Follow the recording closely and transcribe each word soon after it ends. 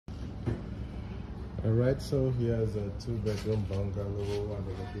Alright, so here's a 2-bedroom bungalow and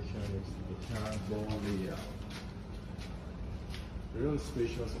the location is the agbor layout. Real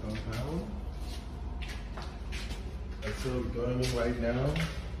spacious compound. And so we're going in right now.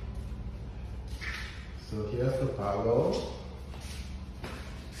 So here's the parlor.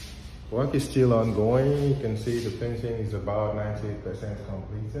 Work is still ongoing. You can see the fencing is about 98%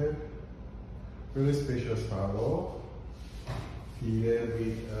 completed. Really spacious parlor. Heated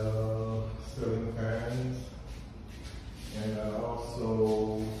with ceiling fans and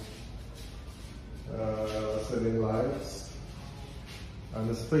also ceiling lights. And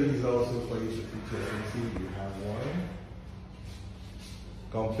the space also for you to feature. You can see you have one.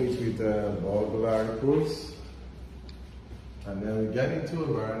 Complete with burglary proofs. And then we get into a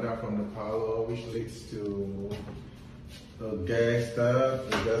veranda from the parlor, which leads to the guest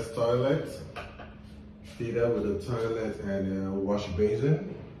toilet, fitted with a toilet and a wash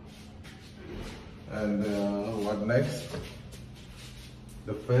basin. And what next?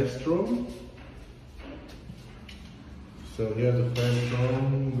 The first room. So here's the first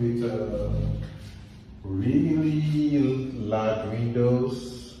room with really large windows.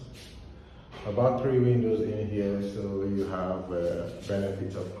 About 3 windows in here, so you have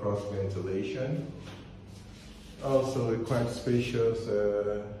benefits of cross ventilation. Also a quite spacious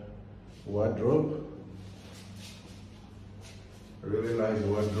wardrobe. A really nice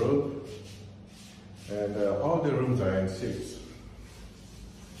wardrobe. And all the rooms are in suites.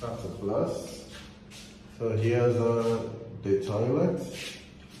 That's a plus. So here's the toilet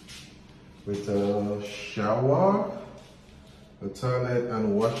with a shower, the toilet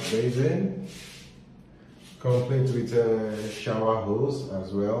and wash basin, complete with a shower hose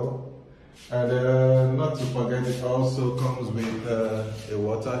as well. And not to forget, it also comes with a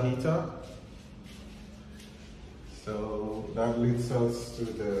water heater. So that leads us to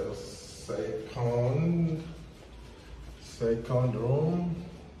the second room.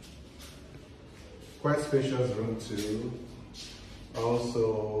 Quite spacious room too.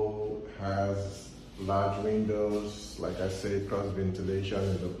 Also has large windows, like I said, cross ventilation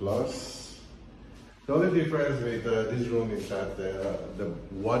is a plus. The only difference with this room is that the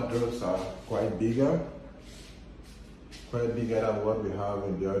wardrobes are quite bigger than what we have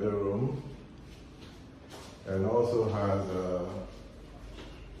in the other room, and also has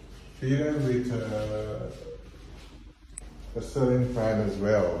fitted with a ceiling fan as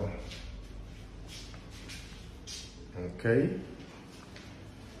well. Okay.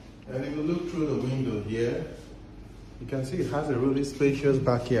 And if you look through the window here, you can see it has a really spacious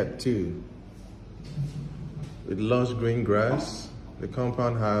backyard too, with lush green grass. The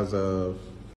compound has